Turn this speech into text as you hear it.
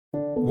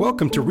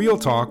Welcome to Real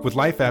Talk with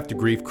Life After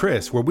Grief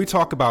Chris, where we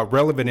talk about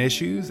relevant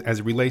issues as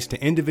it relates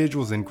to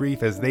individuals in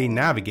grief as they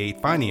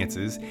navigate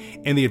finances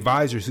and the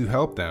advisors who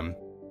help them.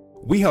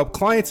 We help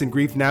clients in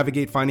grief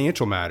navigate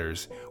financial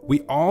matters.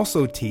 We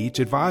also teach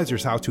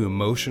advisors how to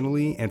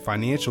emotionally and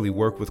financially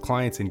work with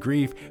clients in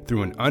grief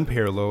through an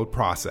unparalleled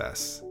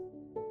process.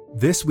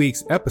 This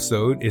week's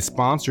episode is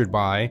sponsored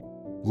by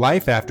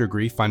Life After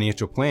Grief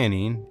Financial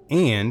Planning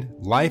and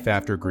Life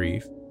After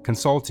Grief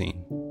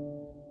Consulting.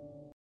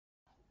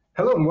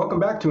 Hello and welcome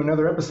back to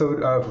another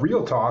episode of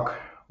Real Talk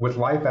with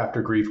Life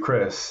After Grief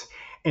Chris.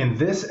 In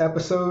this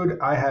episode,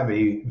 I have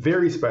a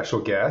very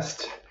special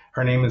guest.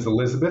 Her name is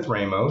Elizabeth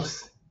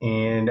Ramos,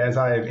 and as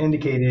I have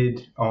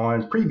indicated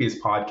on previous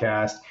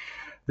podcasts,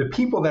 the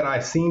people that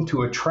I seem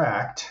to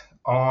attract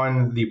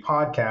on the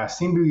podcast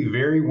seem to be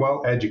very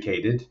well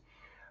educated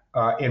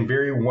and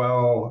very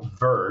well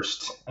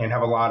versed and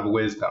have a lot of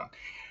wisdom.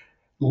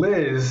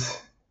 Liz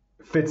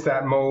fits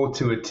that mold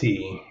to a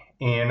T.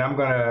 And I'm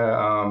going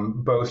to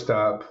boast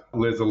up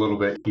Liz a little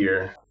bit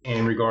here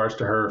in regards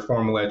to her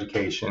formal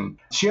education.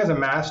 She has a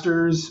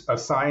master's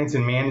of science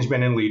in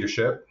management and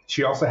leadership.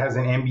 She also has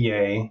an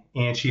MBA,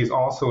 and she is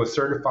also a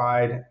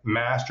certified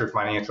master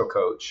financial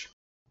coach.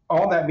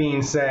 All that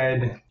being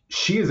said,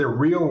 she is a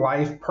real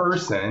life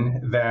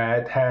person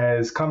that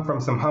has come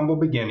from some humble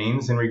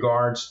beginnings in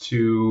regards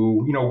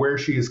to, where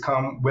she has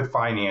come with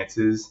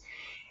finances.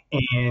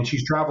 And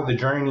she's traveled the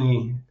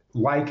journey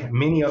like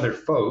many other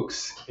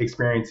folks,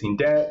 experiencing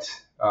debt,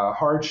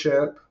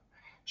 hardship.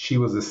 She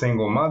was a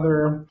single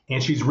mother,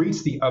 and she's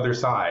reached the other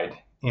side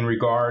in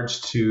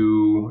regards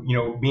to,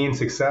 being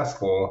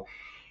successful.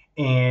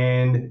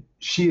 And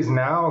she is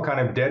now kind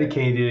of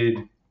dedicated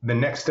the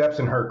next steps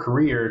in her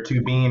career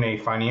to being a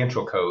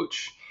financial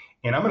coach.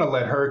 And I'm going to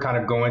let her kind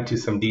of go into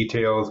some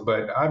details,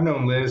 but I've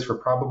known Liz for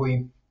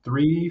probably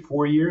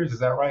 3-4 years.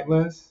 Is that right,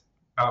 Liz?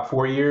 About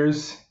 4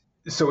 years.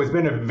 So it's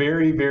been a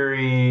very,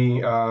 very...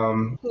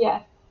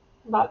 Yes,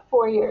 about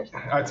 4 years.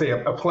 I'd say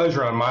a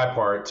pleasure on my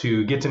part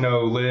to get to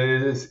know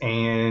Liz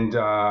and,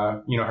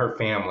 her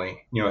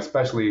family,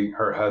 especially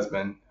her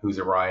husband, who's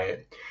a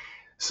riot.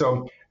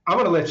 So I'm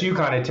going to let you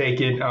kind of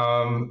take it.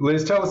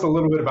 Liz, tell us a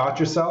little bit about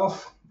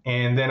yourself,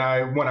 and then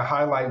I want to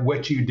highlight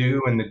what you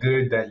do and the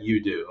good that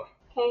you do.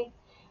 Okay.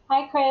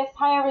 Hi, Chris.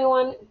 Hi,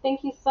 everyone.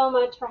 Thank you so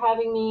much for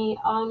having me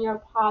on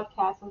your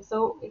podcast. I'm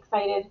so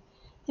excited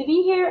to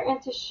be here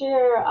and to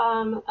share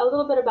a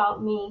little bit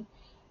about me.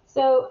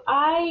 So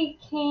I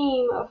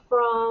came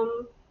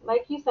from,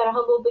 like you said, a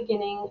humble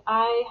beginning.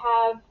 I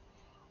have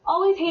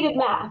always hated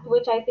math,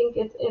 which I think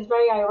is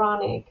very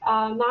ironic.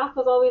 Math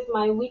was always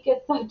my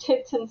weakest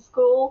subject in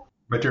school.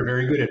 But you're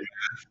very good at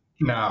math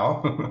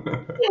now.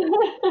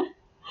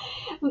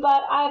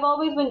 But I've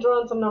always been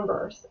drawn to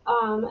numbers.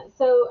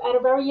 So at a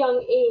very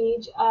young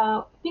age,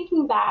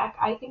 thinking back,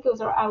 I think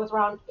I was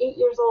around 8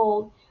 years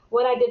old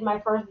when I did my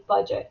first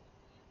budget,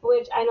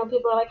 which I know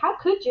people are like, how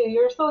could you?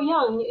 You're so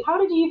young. How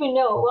did you even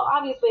know? Well,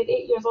 obviously at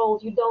 8 years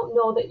old, you don't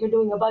know that you're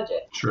doing a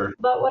budget. Sure.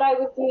 But what I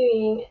was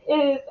doing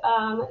is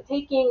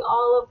taking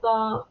all of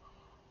the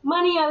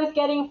money I was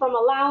getting from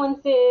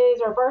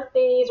allowances or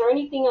birthdays or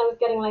anything I was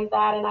getting like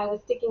that, and I was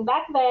sticking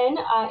back then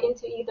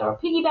into either a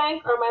piggy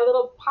bank or my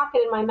little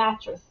pocket in my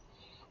mattress.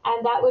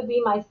 And that would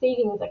be my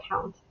savings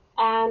account.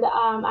 And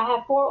I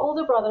have 4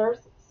 older brothers,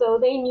 so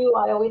they knew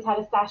I always had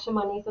a stash of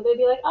money. So they'd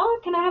be like,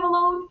 oh, can I have a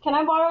loan? Can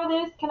I borrow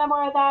this? Can I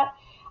borrow that?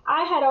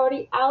 I had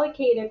already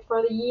allocated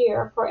for the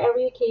year, for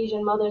every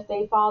occasion, Mother's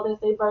Day, Father's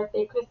Day,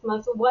 birthday,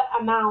 Christmas, what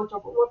amount or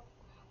what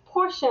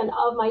portion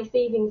of my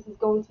savings is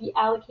going to be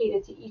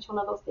allocated to each one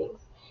of those things.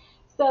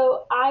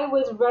 So I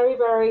was very,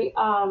 very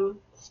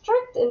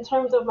strict in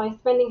terms of my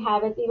spending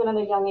habits, even at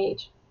a young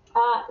age.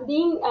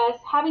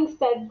 Having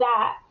said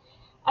that,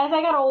 as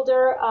I got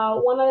older,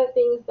 one of the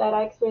things that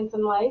I experienced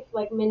in life,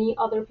 like many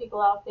other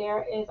people out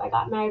there, is I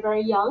got married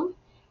very young,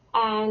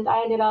 and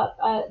I ended up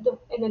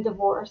in a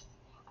divorce.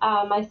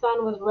 My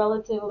son was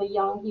relatively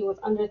young. He was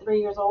under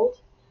 3 years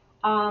old.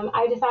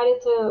 I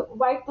decided to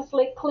wipe the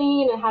slate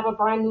clean and have a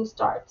brand new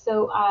start.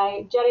 So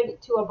I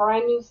jetted to a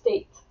brand new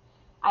state.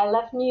 I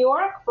left New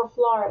York for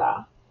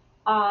Florida.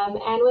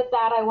 And with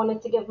that, I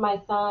wanted to give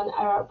my son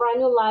a brand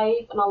new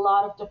life and a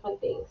lot of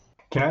different things.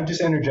 Can I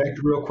just interject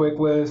real quick,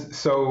 Liz?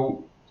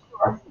 So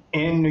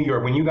in New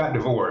York, when you got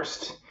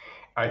divorced,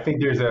 I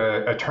think there's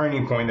a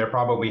turning point that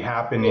probably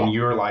happened in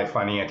your life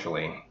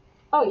financially.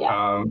 Oh,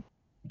 yeah.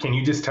 Can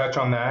you just touch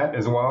on that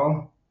as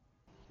well?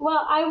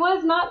 Well, I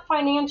was not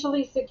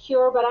financially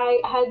secure, but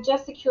I had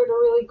just secured a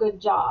really good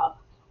job.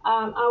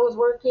 I was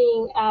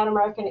working at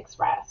American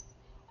Express,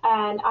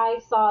 and I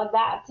saw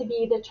that to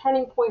be the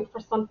turning point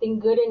for something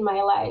good in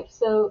my life.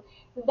 So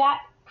that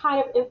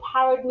kind of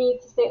empowered me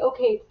to say,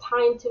 okay, it's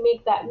time to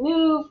make that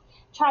move,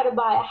 try to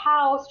buy a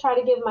house, try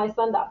to give my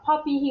son that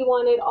puppy he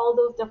wanted, all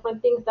those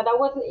different things that I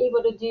wasn't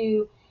able to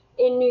do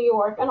in New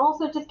York, and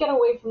also just get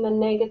away from the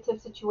negative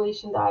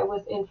situation that I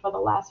was in for the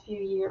last few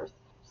years.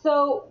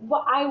 So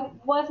I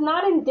was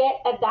not in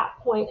debt at that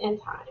point in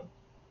time.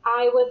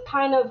 I was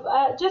kind of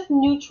just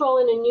neutral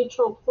in a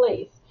neutral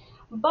place.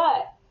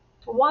 But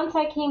Once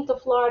I came to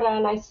Florida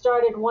and I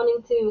started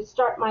wanting to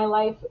start my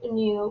life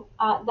anew,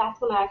 that's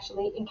when I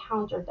actually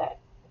encountered debt.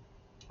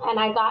 And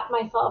I got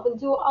myself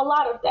into a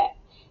lot of debt,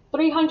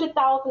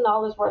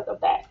 $300,000 worth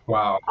of debt.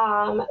 Wow.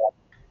 Um,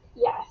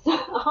 yes,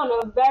 on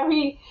a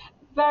very,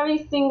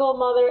 very single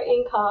mother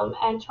income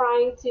and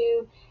trying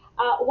to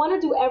want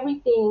to do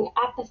everything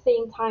at the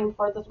same time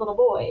for this little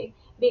boy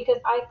because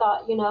I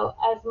thought,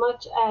 as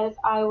much as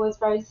I was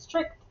very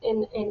strict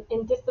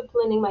in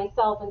disciplining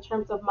myself in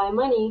terms of my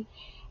money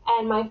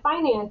and my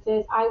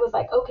finances, I was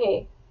like,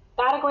 okay,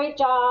 got a great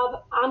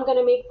job. I'm going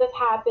to make this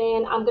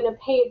happen. I'm going to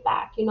pay it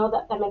back.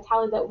 That the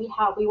mentality that we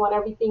have, we want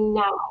everything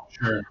now.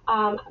 Sure.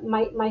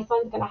 My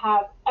son's going to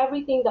have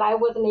everything that I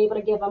wasn't able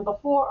to give him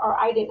before or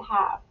I didn't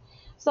have.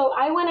 So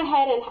I went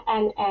ahead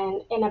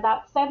and in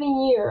about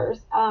 7 years,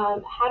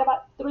 had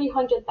about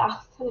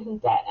 300,000 in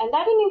debt. And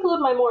that didn't include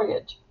my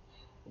mortgage.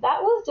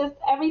 That was just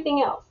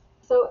everything else.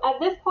 So at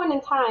this point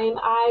in time,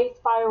 I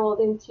spiraled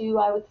into,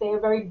 I would say, a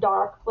very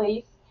dark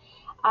place.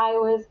 I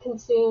was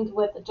consumed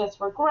with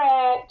just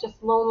regret,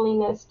 just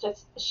loneliness,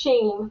 just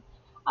shame.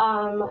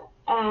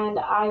 And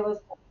I was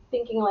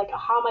thinking, like,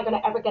 how am I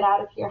going to ever get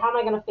out of here? How am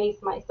I going to face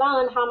my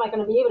son? How am I going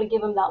to be able to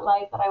give him that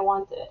life that I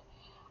wanted?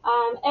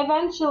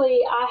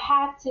 Eventually, I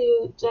had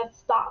to just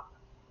stop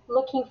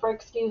looking for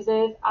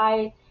excuses.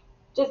 I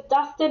just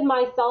dusted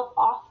myself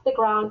off the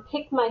ground,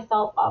 picked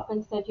myself up,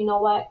 and said, you know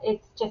what?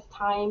 It's just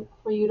time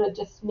for you to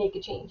just make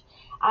a change.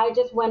 I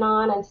just went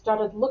on and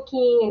started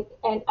looking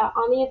and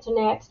on the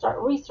internet, start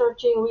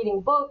researching,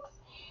 reading books,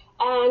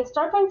 and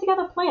start putting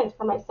together plans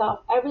for myself.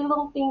 Every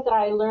little thing that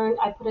I learned,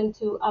 I put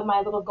into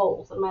my little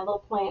goals and my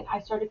little plan. I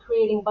started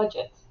creating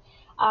budgets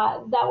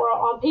that were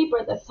on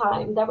paper this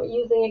time, that were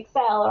using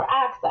Excel or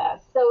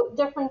Access, so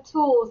different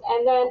tools.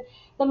 And then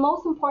the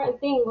most important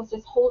thing was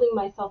just holding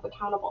myself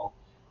accountable.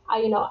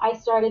 I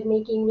started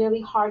making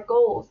really hard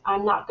goals.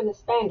 I'm not going to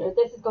spend, or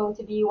this is going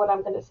to be what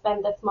I'm going to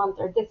spend this month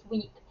or this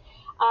week.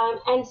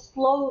 And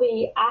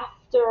slowly,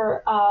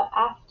 after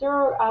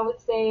I would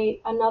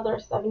say another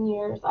 7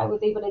 years, I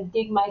was able to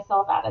dig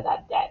myself out of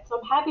that debt. So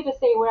I'm happy to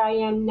say where I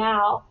am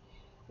now,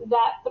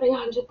 that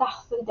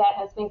 300,000 debt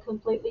has been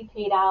completely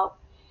paid out.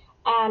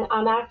 And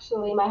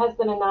my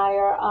husband and I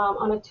are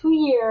on a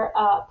 2-year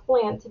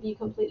plan to be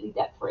completely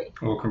debt free.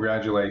 Well,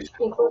 congratulations.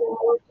 Including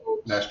mortgage.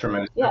 That's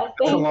tremendous. Yes,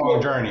 That's a thank long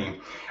you. journey.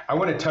 I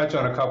want to touch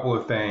on a couple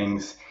of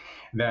things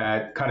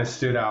that kind of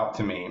stood out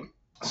to me.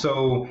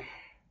 So,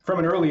 from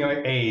an early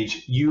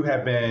age, you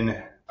have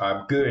been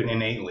good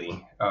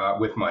innately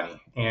with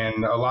money.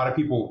 And a lot of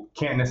people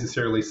can't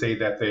necessarily say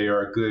that they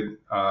are good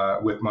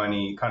with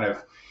money kind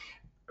of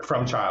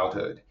from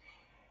childhood.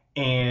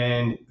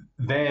 And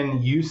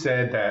then you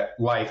said that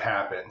life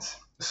happens.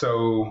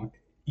 So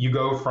you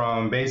go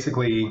from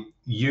basically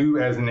you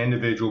as an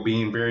individual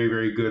being very,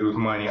 very good with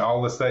money. All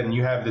of a sudden,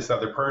 you have this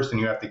other person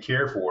you have to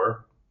care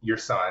for, your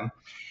son,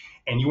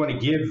 and you want to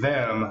give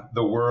them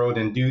the world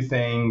and do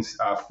things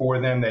for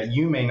them that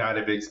you may not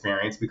have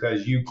experienced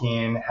because you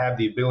can have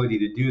the ability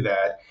to do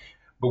that.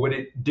 But what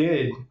it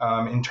did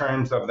in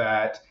terms of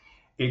that,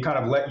 it kind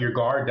of let your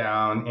guard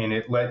down and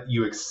it let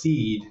you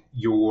exceed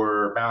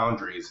your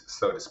boundaries,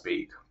 so to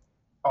speak,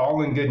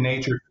 all in good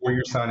nature for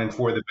your son and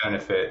for the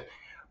benefit.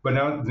 But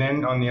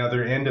then on the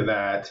other end of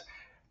that,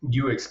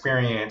 you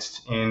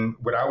experienced in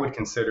what I would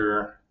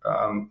consider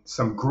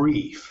some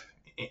grief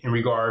in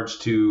regards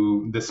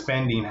to the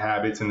spending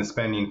habits and the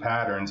spending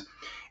patterns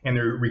and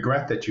the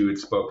regret that you had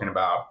spoken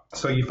about.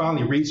 So you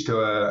finally reached to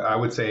I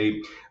would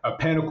say, a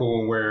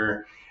pinnacle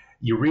where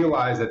you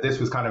realized that this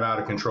was kind of out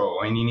of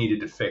control and you needed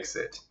to fix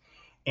it.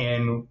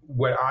 And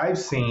what I've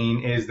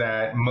seen is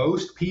that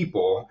most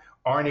people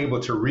aren't able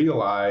to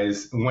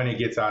realize when it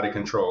gets out of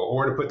control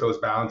or to put those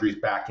boundaries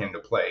back into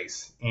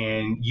place.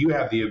 And you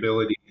have the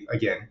ability,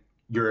 again,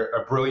 you're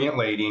a brilliant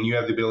lady and you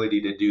have the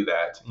ability to do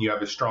that. You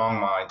have a strong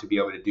mind to be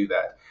able to do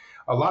that.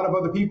 A lot of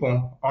other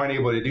people aren't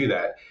able to do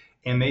that.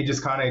 And they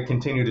just kind of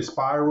continue to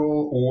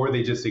spiral or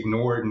they just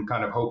ignore it and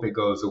kind of hope it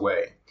goes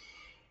away.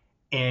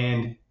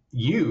 And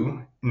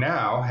you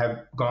now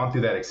have gone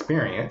through that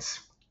experience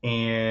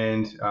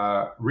and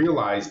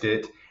realized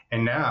it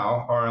and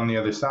now are on the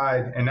other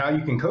side and now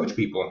you can coach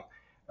people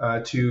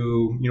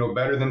to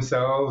better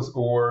themselves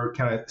or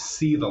kind of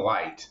see the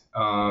light.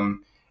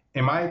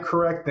 Am I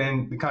correct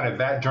then kind of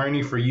that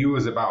journey for you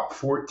is about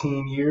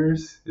 14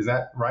 years? Is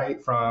that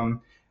right?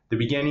 From the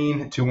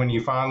beginning to when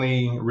you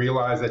finally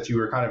realized that you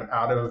were kind of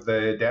out of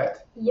the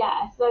debt?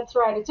 Yes, that's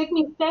right. It took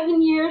me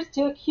 7 years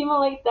to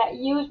accumulate that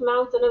huge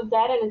mountain of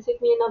debt, and it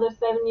took me another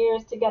 7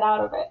 years to get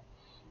out of it.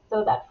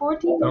 So that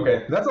 14 Okay,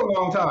 years, that's a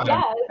long time.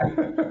 yes,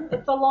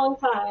 it's a long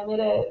time. It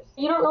is.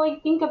 You don't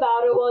really think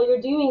about it while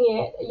you're doing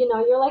it.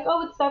 You're like,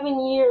 oh, it's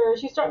 7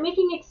 years. You start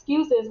making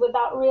excuses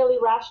without really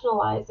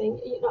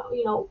rationalizing,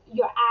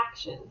 your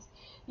actions.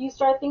 You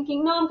start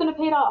thinking, no, I'm going to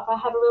pay it off. I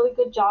have a really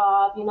good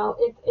job.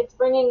 It's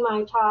bringing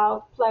my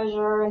child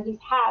pleasure and he's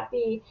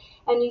happy.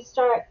 And you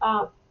start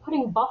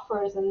putting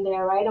buffers in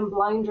there, right, and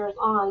blinders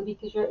on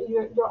because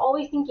you're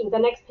always thinking the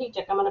next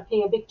paycheck I'm going to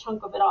pay a big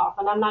chunk of it off,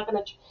 and I'm not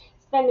going to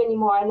spend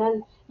anymore, and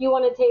then you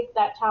want to take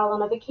that child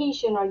on a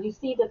vacation, or you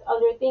see this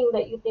other thing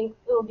that you think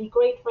will be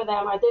great for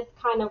them, or this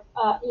kind of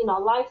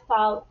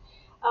lifestyle,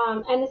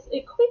 and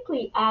it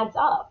quickly adds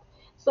up.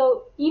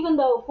 So even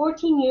though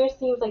 14 years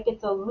seems like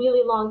it's a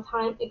really long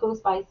time, it goes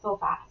by so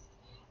fast,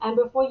 and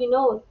before you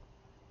know it,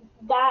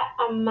 that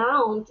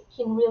amount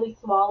can really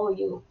swallow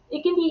you.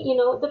 It can be,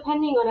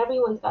 depending on,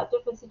 everyone's got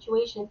different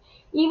situation.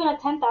 Even a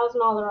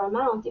 $10,000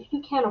 amount, if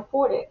you can't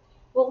afford it,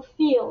 will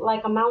feel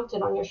like a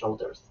mountain on your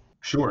shoulders.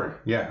 Sure.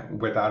 Yeah,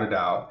 without a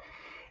doubt.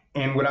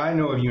 And what I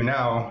know of you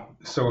now,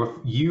 so if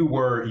you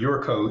were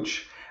your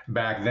coach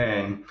back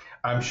then,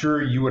 I'm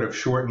sure you would have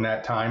shortened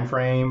that time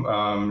frame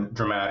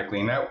dramatically.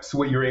 And that's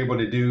what you're able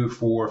to do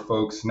for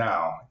folks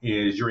now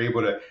is you're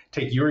able to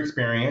take your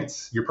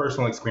experience, your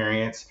personal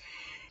experience,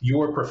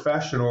 your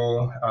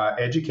professional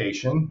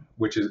education,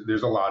 which is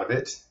there's a lot of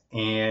it,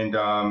 and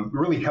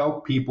really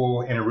help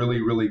people in a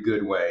really, really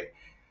good way.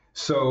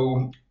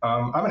 So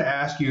I'm going to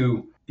ask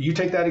you, you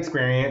take that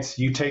experience,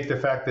 you take the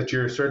fact that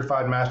you're a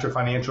certified master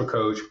financial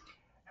coach.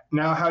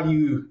 Now, how do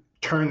you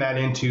turn that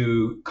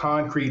into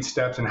concrete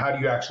steps and how do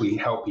you actually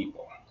help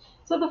people?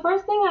 So the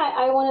first thing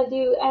I want to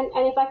do, and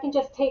if I can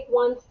just take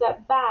one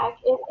step back,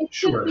 it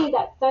should Sure. be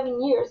that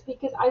 7 years,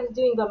 because I was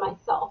doing by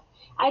myself.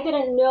 I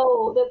didn't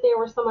know that there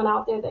was someone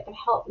out there that could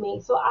help me.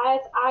 So as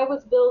I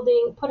was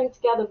putting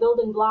together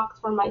building blocks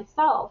for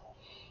myself,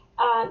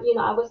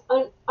 I was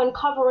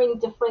uncovering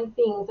different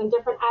things and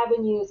different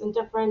avenues and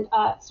different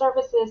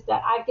services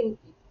that I can,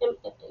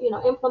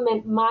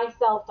 implement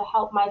myself to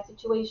help my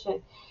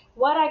situation.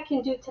 What I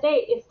can do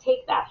today is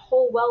take that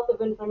whole wealth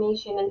of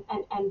information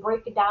and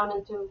break it down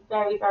into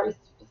very, very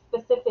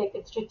specific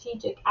and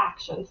strategic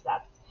action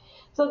steps.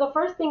 So the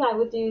first thing I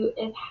would do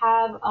is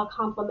have a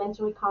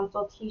complimentary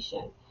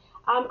consultation.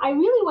 I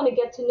really want to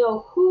get to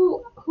know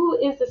who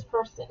is this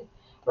person,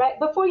 right?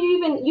 Before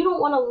you don't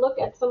want to look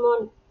at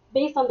someone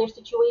based on their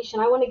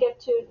situation. I want to get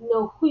to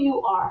know who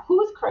you are.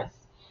 Who is Chris?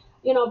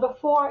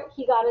 Before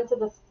he got into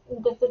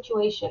this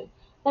situation.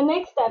 The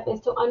next step is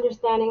to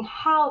understanding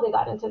how they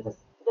got into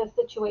this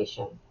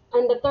situation.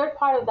 And the third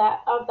part of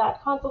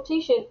that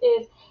consultation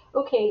is,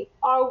 okay,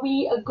 are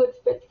we a good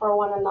fit for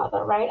one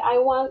another, right? I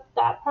want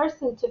that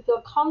person to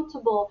feel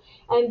comfortable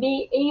and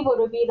be able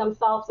to be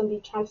themselves and be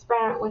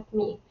transparent with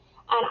me.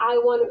 And I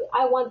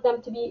want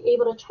them to be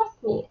able to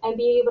trust me and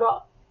be able to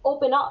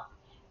open up,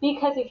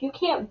 because if you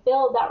can't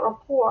build that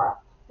rapport,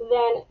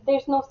 then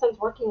there's no sense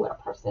working with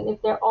a person if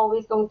they're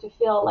always going to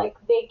feel like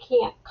they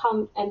can't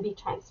come and be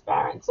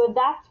transparent. So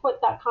that's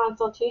what that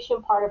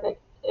consultation part of it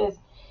is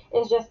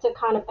just to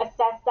kind of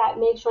assess that,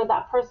 make sure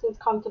that person's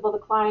comfortable, the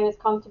client is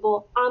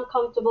comfortable, I'm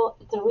comfortable,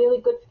 it's a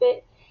really good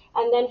fit.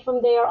 And then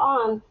from there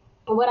on,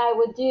 what I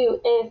would do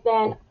is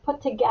then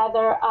put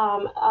together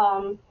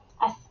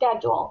a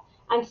schedule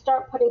and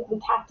start putting some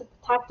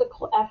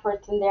tactical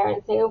efforts in there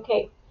and say,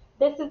 okay,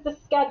 this is the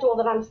schedule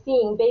that I'm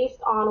seeing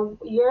based on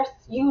your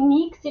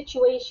unique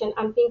situation.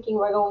 I'm thinking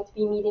we're going to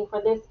be meeting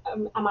for this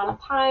amount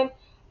of time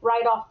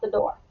right off the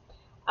door.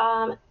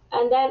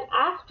 And then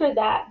after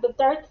that, the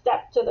third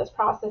step to this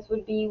process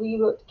would be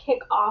we would kick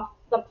off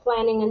the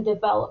planning and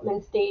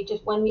development stages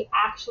when we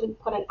actually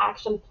put an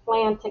action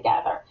plan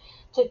together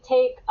to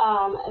take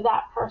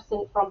that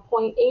person from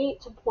point A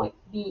to point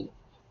B,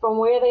 from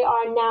where they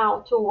are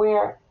now to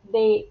where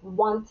they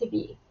want to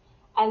be.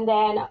 And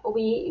then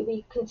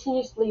we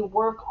continuously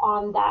work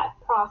on that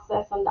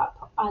process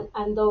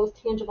and those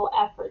tangible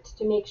efforts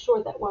to make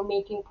sure that we're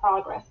making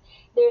progress.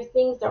 There's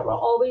things that we're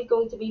always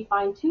going to be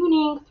fine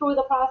tuning through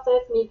the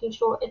process, making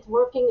sure it's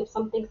working. If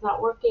something's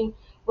not working,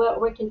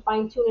 we can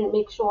fine tune and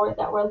make sure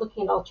that we're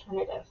looking at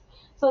alternatives.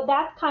 So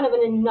that's kind of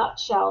in a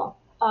nutshell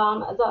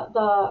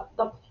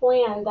the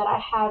plan that I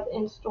have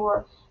in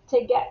store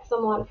to get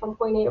someone from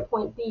point A to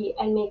point B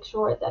and make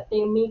sure that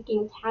they're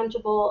making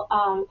tangible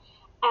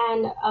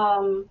and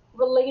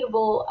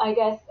relatable, I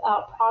guess,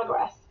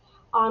 progress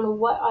on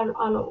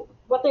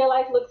what their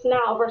life looks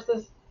now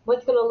versus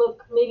what's going to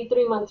look maybe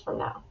 3 months from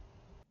now.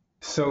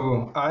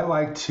 So I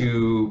like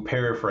to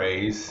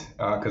paraphrase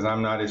because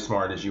I'm not as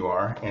smart as you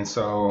are, and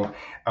so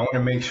I want to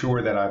make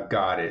sure that I've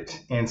got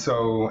it. And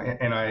so,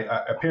 and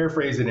I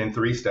paraphrase it in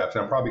three steps.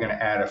 And I'm probably going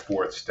to add a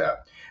fourth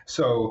step.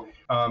 So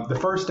the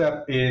first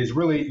step is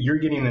really you're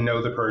getting to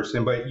know the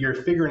person, but you're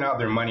figuring out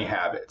their money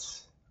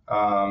habits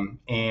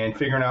and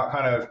figuring out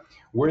kind of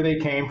where they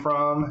came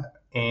from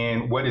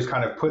and what has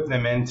kind of put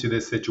them into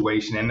this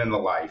situation and in the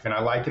life. And I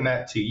liken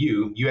that to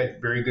you. You had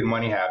very good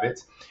money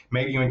habits.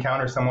 Maybe you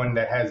encounter someone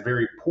that has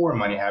very poor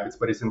money habits,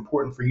 but it's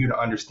important for you to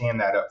understand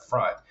that up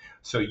front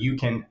so you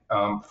can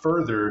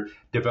further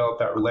develop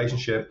that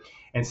relationship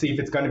and see if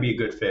it's going to be a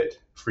good fit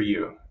for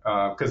you.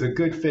 Because a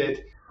good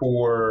fit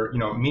for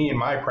me and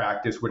my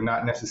practice would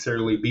not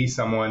necessarily be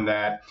someone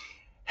that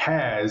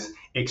has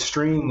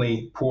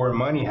extremely poor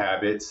money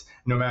habits,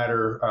 no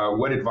matter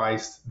what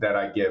advice that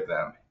I give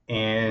them.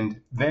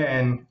 And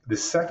then the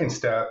second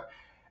step,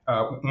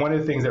 one of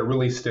the things that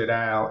really stood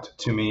out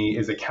to me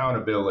is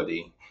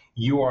accountability.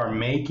 You are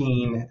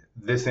making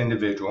this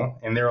individual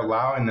and they're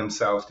allowing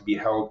themselves to be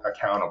held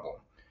accountable.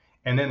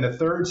 And then the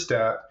third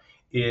step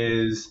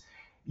is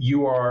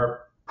you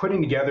are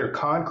putting together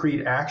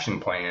concrete action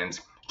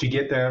plans to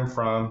get them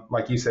from,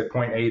 like you said,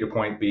 point A to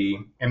point B.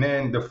 And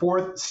then the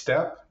fourth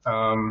step,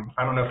 I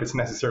don't know if it's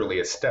necessarily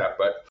a step,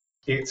 but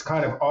it's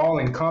kind of all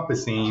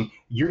encompassing.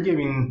 You're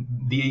giving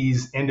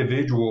these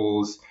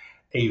individuals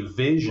a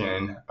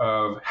vision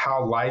of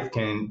how life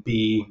can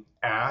be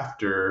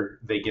after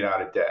they get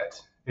out of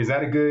debt. Is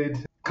that a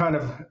good kind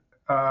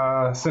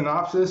of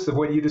synopsis of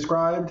what you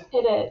described? It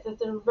is.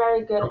 It's a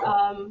very good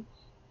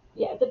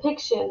Okay.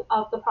 depiction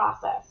of the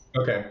process.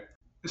 Okay.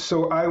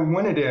 So I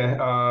wanted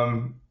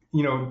to,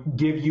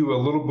 give you a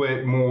little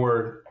bit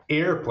more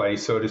airplay,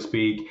 so to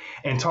speak,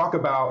 and talk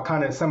about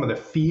kind of some of the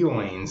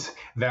feelings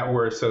that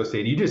were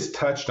associated. You just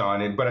touched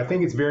on it, but I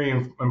think it's very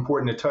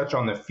important to touch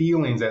on the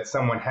feelings that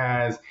someone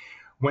has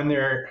when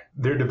they're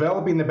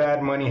developing the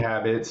bad money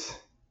habits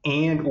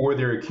and or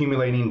they're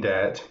accumulating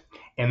debt,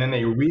 and then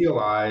they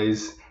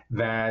realize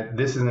that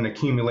this is an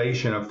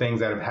accumulation of things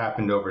that have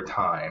happened over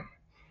time.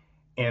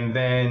 And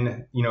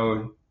then,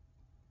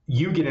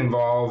 you get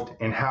involved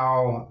in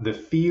how the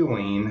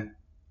feeling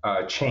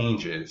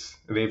changes.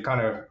 They've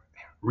kind of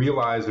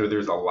realized or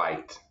there's a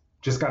light.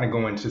 Just kind of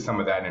go into some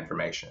of that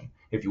information,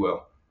 if you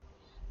will.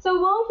 So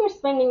while you're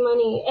spending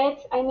money,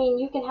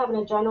 you can have an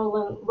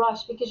adrenaline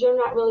rush because you're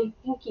not really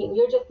thinking.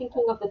 You're just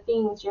thinking of the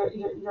things you're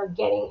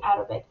getting out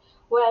of it.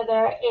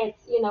 Whether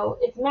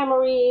it's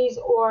memories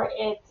or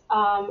it's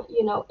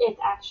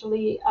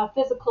actually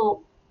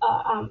physical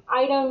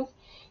items.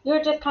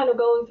 You're just kind of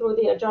going through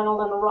the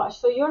adrenaline rush.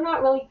 So you're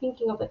not really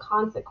thinking of the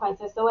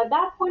consequences. So at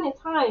that point in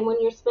time,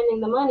 when you're spending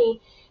the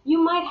money,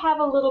 you might have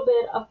a little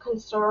bit of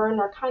concern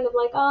or kind of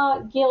like,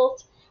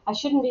 guilt. I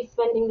shouldn't be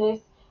spending this.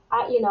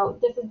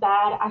 This is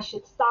bad. I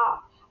should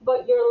stop.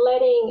 But you're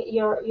letting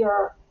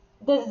your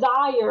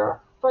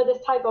desire for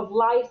this type of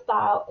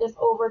lifestyle is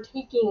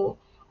overtaking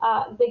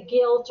the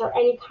guilt or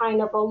any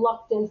kind of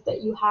reluctance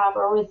that you have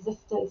or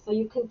resistance. So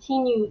you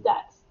continue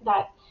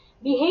that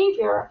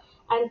behavior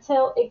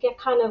until it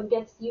kind of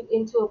gets you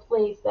into a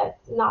place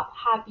that's not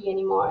happy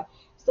anymore.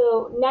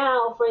 So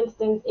now, for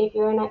instance, if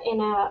you're in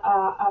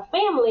a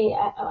family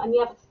and you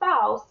have a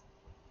spouse,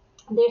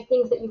 there's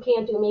things that you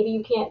can't do. Maybe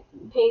you can't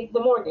pay the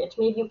mortgage.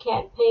 Maybe you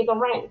can't pay the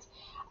rent.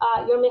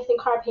 You're missing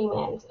car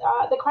payments.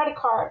 The credit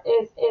card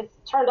is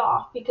turned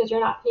off because you're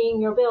not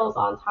paying your bills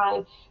on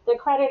time. The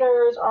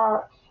creditors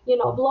are,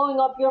 blowing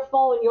up your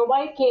phone. Your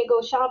wife can't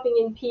go shopping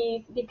in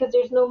peace because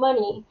there's no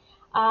money.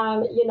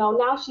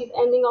 Now she's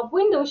ending up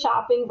window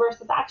shopping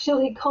versus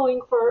actually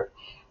going for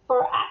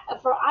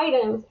for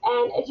items,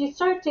 and you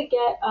start to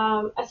get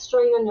a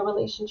strain on your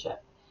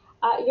relationship.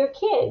 Your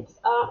kids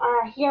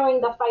are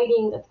hearing the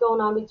fighting that's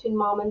going on between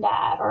mom and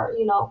dad, or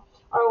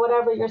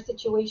whatever your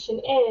situation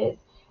is,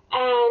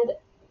 and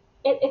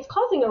it's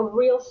causing a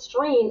real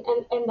strain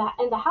in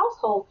the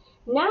household.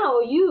 Now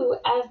you,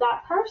 as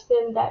that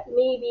person that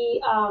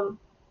maybe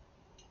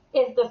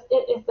is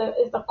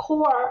the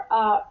core,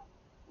 a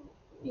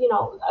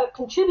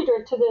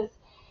contributor to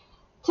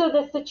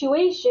this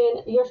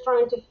situation, you're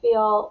starting to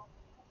feel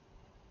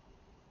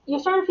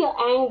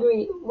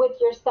angry with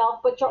yourself,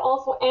 but you're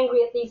also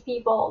angry at these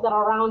people that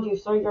are around you.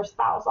 So your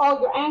spouse, oh,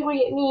 you're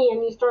angry at me,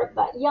 and you start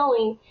that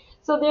yelling.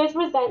 So there's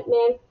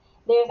resentment,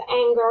 there's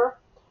anger,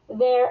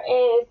 there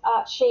is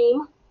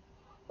shame,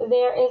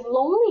 there is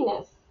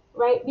loneliness,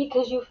 right?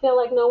 Because you feel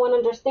like no one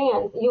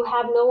understands. You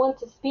have no one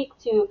to speak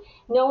to.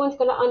 No one's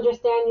going to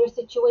understand your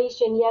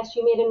situation. Yes,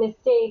 you made a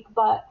mistake,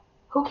 but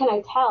who can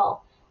I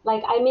tell?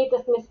 Like, I made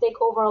this mistake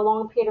over a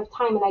long period of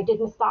time and I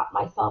didn't stop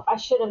myself. I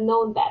should have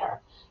known better.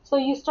 So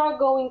you start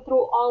going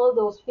through all of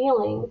those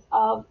feelings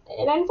of,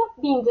 it ends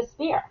up being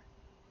despair.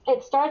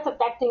 It starts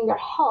affecting your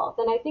health.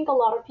 And I think a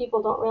lot of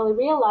people don't really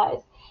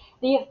realize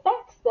the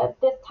effects that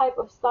this type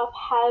of stuff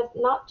has,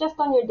 not just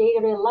on your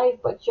day-to-day life,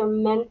 but your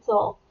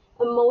mental,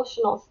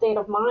 emotional state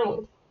of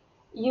mind.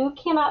 You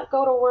cannot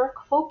go to work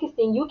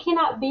focusing. You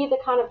cannot be the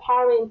kind of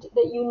parent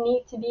that you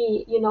need to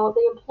be,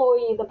 the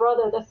employee, the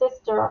brother, the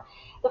sister,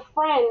 the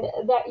friend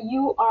that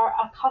you are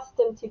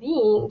accustomed to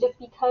being, just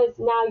because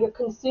now you're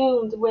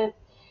consumed with,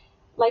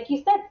 like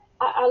you said,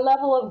 a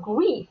level of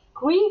grief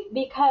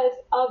because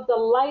of the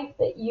life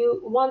that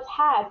you once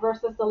had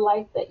versus the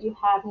life that you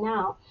have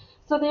now.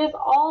 So there's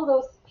all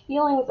those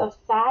feelings of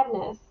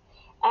sadness,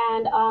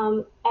 and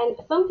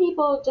some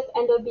people just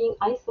end up being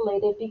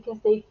isolated because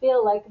they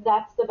feel like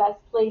that's the best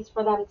place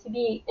for them to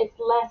be. It's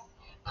less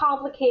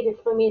complicated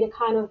for me to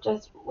kind of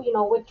just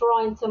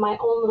withdraw into my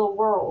own little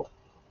world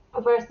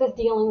versus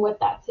dealing with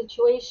that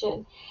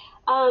situation.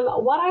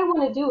 What I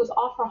want to do is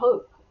offer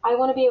hope. I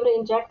want to be able to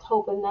inject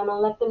hope in them and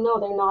let them know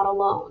they're not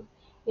alone.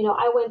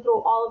 I went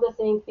through all of the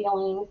same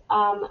feelings.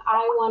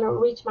 I want to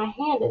reach my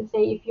hand and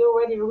say, if you're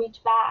ready to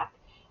reach back,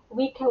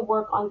 we can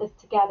work on this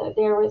together.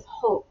 There is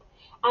hope.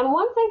 And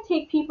once I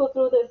take people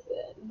through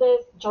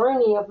this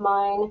journey of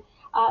mine,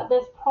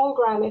 this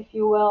program, if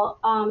you will,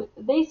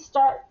 they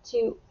start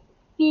to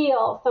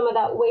feel some of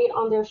that weight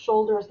on their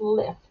shoulders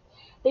lift.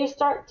 They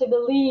start to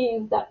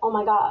believe that, oh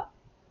my God,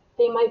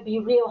 they might be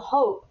real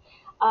hope.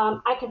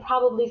 I can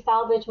probably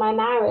salvage my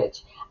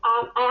marriage.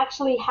 I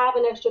actually have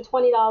an extra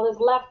 $20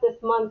 left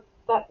this month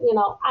that,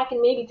 I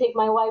can maybe take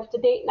my wife to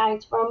date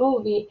nights for a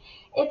movie.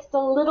 It's the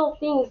little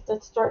things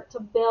that start to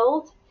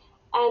build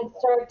and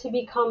start to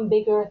become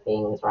bigger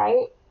things,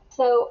 right?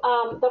 So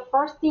the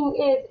first thing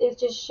is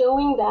just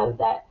showing them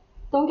that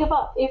don't give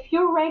up. If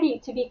you're ready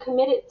to be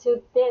committed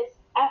to this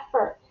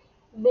effort,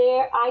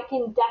 there I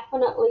can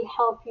definitely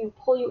help you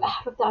pull you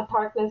out of that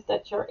darkness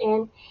that you're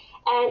in,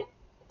 and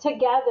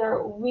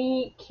together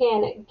we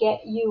can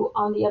get you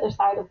on the other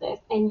side of this,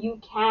 and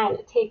you can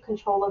take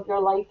control of your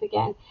life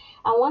again.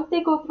 And once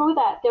they go through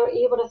that, they're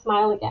able to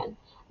smile again.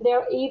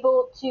 They're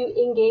able to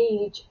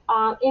engage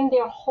in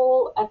their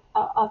whole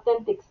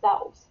authentic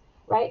selves,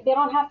 right? They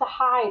don't have to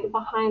hide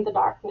behind the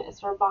darkness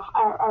or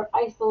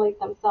isolate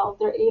themselves.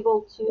 They're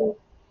able to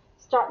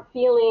start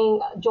feeling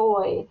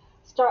joy,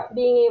 start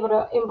being able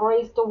to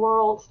embrace the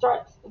world,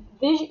 start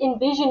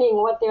envisioning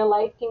what their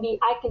life can be.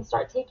 I can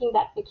start taking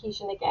that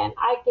vacation again.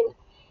 I can,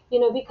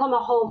 become a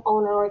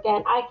homeowner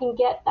again. I can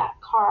get that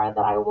car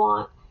that I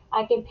want.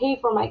 I can pay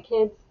for my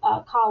kids'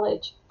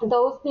 college.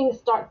 Those things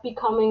start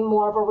becoming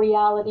more of a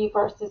reality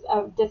versus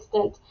a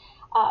distant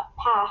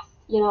past,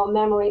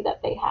 memory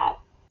that they had.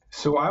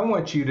 So I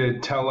want you to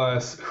tell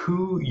us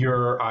who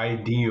your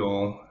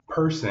ideal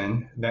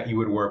person that you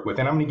would work with.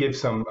 And I'm going to give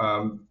some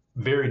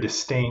very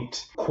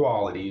distinct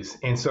qualities.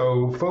 And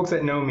so folks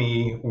that know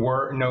me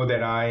know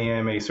that I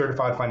am a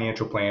certified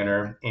financial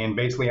planner. And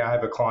basically I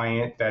have a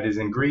client that is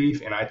in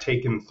grief and I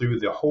take them through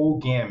the whole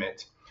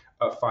gamut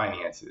of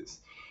finances.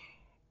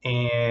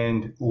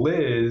 And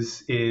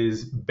Liz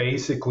is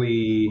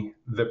basically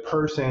the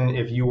person,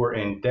 if you were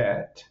in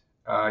debt,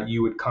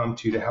 you would come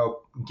to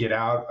help get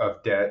out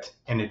of debt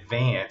in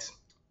advance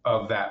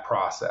of that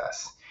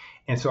process.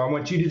 And so I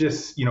want you to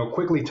just,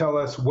 quickly tell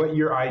us what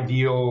your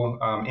ideal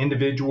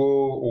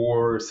individual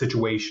or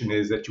situation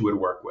is that you would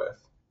work with.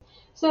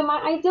 So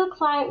my ideal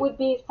client would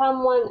be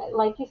someone,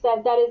 like you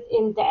said, that is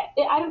in debt.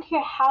 I don't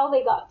care how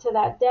they got to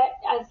that debt,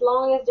 as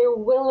long as they're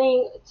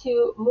willing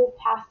to move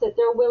past it.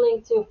 They're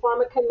willing to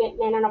form a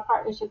commitment and a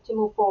partnership to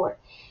move forward.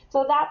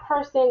 So that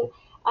person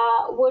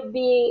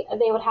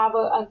they would have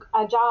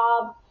a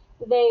job.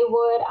 They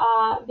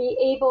would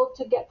be able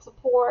to get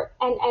support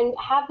and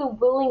have the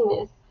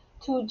willingness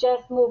to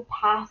just move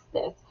past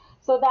this.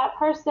 So that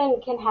person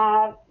can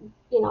have,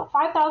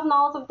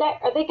 $5,000 of debt,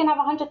 or they can have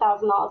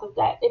 $100,000 of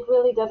debt. It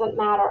really doesn't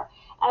matter,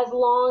 as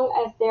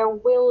long as they're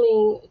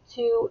willing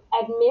to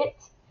admit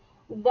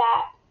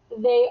that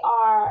they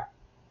are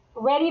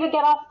ready to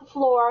get off the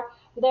floor,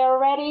 they're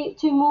ready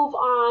to move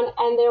on,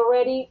 and they're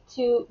ready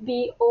to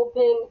be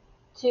open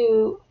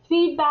to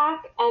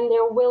feedback, and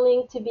they're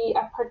willing to be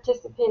a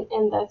participant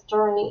in this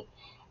journey.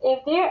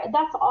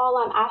 That's all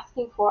I'm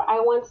asking for. I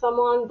want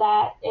someone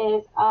that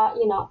is,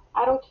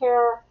 I don't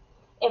care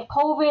if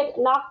COVID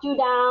knocked you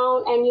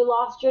down and you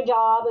lost your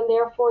job and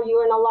therefore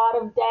you're in a lot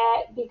of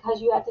debt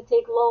because you had to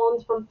take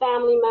loans from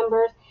family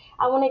members.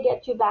 I want to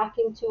get you back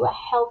into a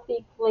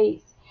healthy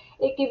place.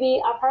 It could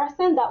be a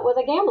person that was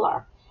a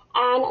gambler,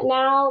 and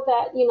now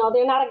that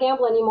they're not a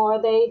gambler anymore,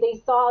 they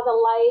saw the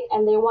light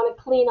and they want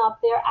to clean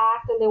up their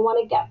act and they want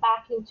to get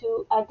back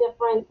into a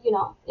different,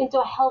 into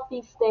a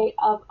healthy state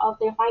of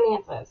their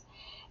finances.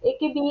 It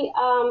could be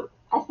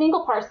a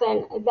single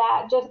person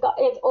that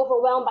is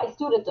overwhelmed by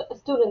student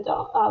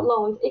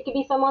loans. It could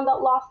be someone that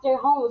lost their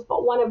homes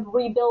but want to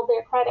rebuild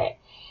their credit.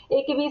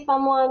 It could be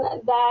someone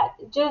that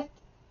just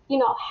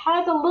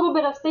has a little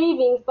bit of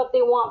savings, but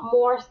they want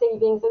more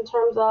savings in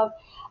terms of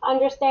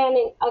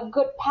understanding a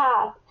good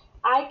path.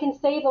 I can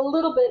save a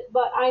little bit,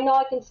 but I know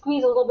I can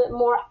squeeze a little bit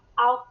more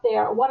out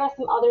there. What are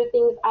some other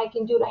things I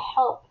can do to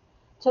help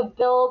to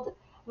build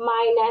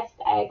my nest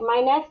egg? My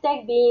nest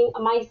egg being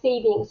my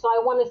savings. So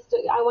I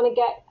want to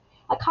get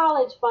a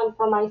college fund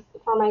for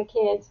my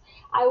kids.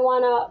 I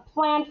want to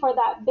plan for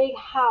that big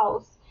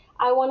house.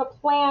 I want to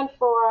plan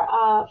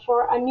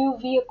for a new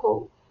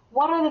vehicle.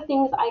 What are the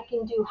things I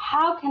can do?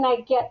 How can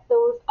I get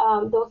those?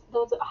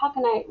 How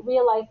can I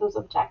realize those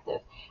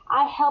objectives?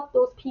 I help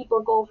those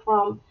people go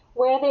from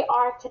where they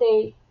are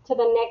today to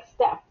the next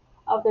step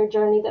of their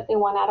journey that they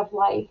want out of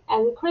life.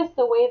 And Chris,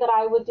 the way that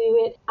I would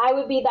do it, I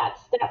would be that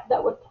step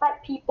that would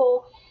prep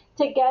people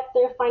to get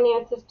their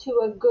finances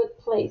to a good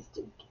place,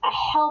 a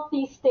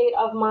healthy state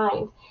of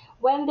mind.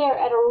 When they're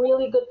at a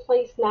really good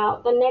place now,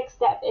 the next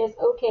step is,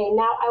 okay,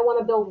 now I want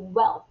to build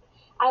wealth.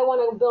 I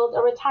want to build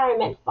a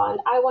retirement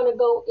fund. I want to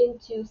go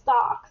into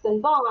stocks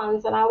and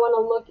bonds, and I want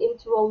to look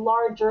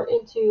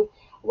into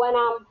when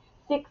I'm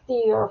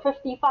 60 or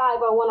 55, I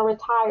want to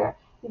retire.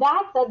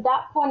 That's at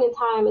that point in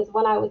time is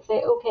when I would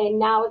say, okay,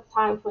 now it's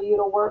time for you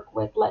to work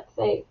with, let's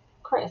say,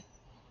 Chris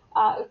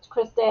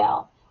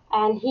Dale,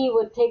 and he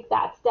would take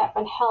that step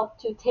and help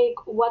to take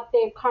what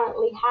they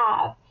currently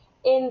have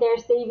in their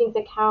savings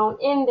account,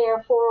 in their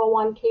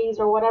 401ks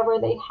or whatever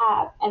they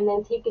have, and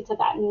then take it to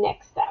that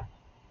next step.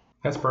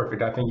 That's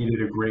perfect. I think you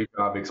did a great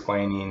job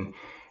explaining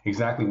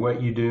exactly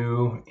what you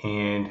do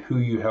and who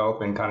you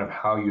help and kind of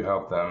how you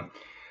help them.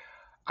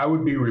 I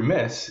would be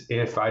remiss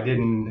if I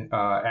didn't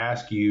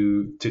ask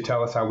you to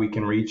tell us how we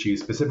can reach you,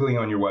 specifically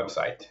on your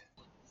website.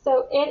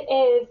 So it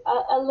is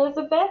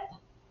Elizabeth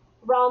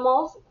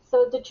Ramos.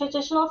 So the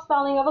traditional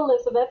spelling of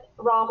Elizabeth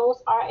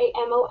Ramos,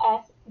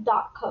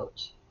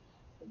 Ramos.coach.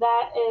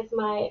 That is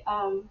my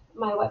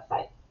my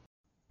website.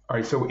 All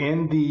right. So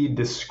in the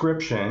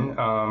description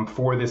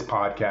for this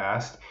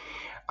podcast,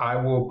 I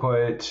will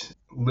put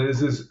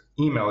Liz's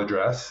email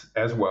address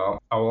as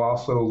well. I will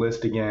also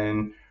list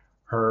again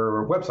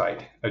her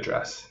website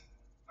address,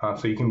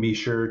 so you can be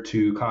sure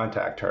to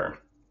contact her.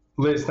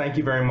 Liz, thank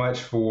you very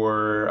much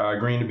for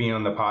agreeing to be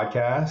on the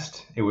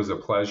podcast. It was a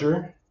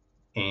pleasure,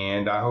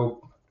 and I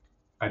hope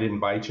I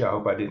didn't bite you. I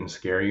hope I didn't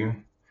scare you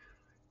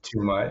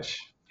too much.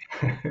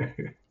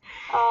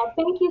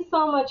 Thank you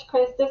so much,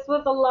 Chris. This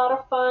was a lot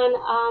of fun.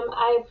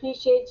 I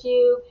appreciate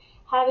you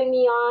having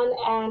me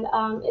on,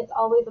 and it's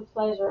always a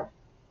pleasure.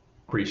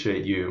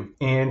 Appreciate you.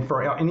 And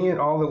for any and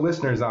all the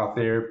listeners out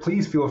there,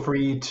 please feel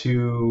free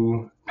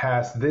to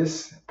pass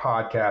this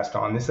podcast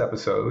on, this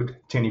episode,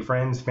 to any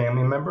friends,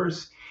 family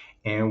members,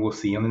 and we'll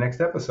see you on the next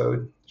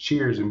episode.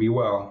 Cheers and be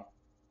well.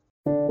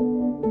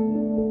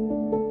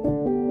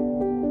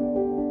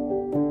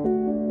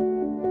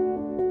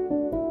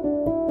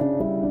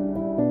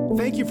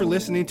 Thank you for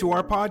listening to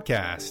our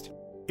podcast.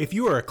 If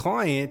you are a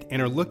client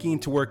and are looking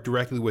to work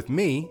directly with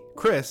me,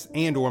 Chris,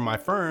 and or my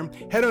firm,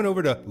 head on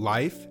over to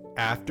Life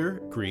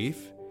After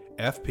Grief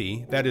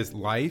FP. That is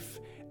Life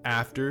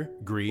After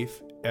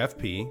Grief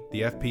FP.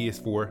 The FP is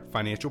for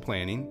financial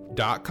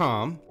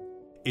planning.com.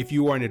 If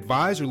you are an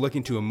advisor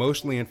looking to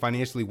emotionally and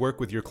financially work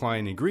with your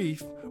client in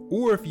grief,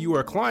 or if you are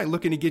a client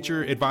looking to get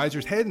your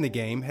advisor's head in the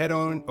game, head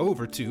on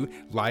over to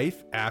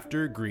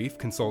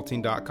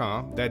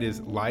lifeaftergriefconsulting.com. That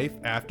is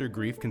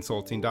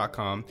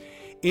lifeaftergriefconsulting.com.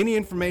 Any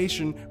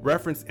information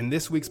referenced in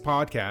this week's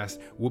podcast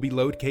will be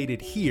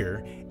located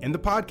here in the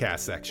podcast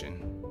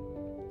section.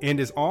 And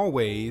as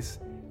always,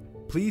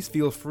 please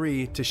feel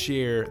free to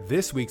share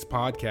this week's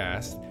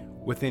podcast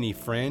with any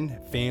friend,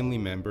 family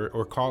member,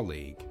 or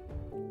colleague.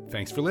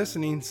 Thanks for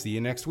listening. See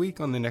you next week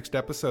on the next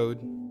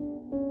episode.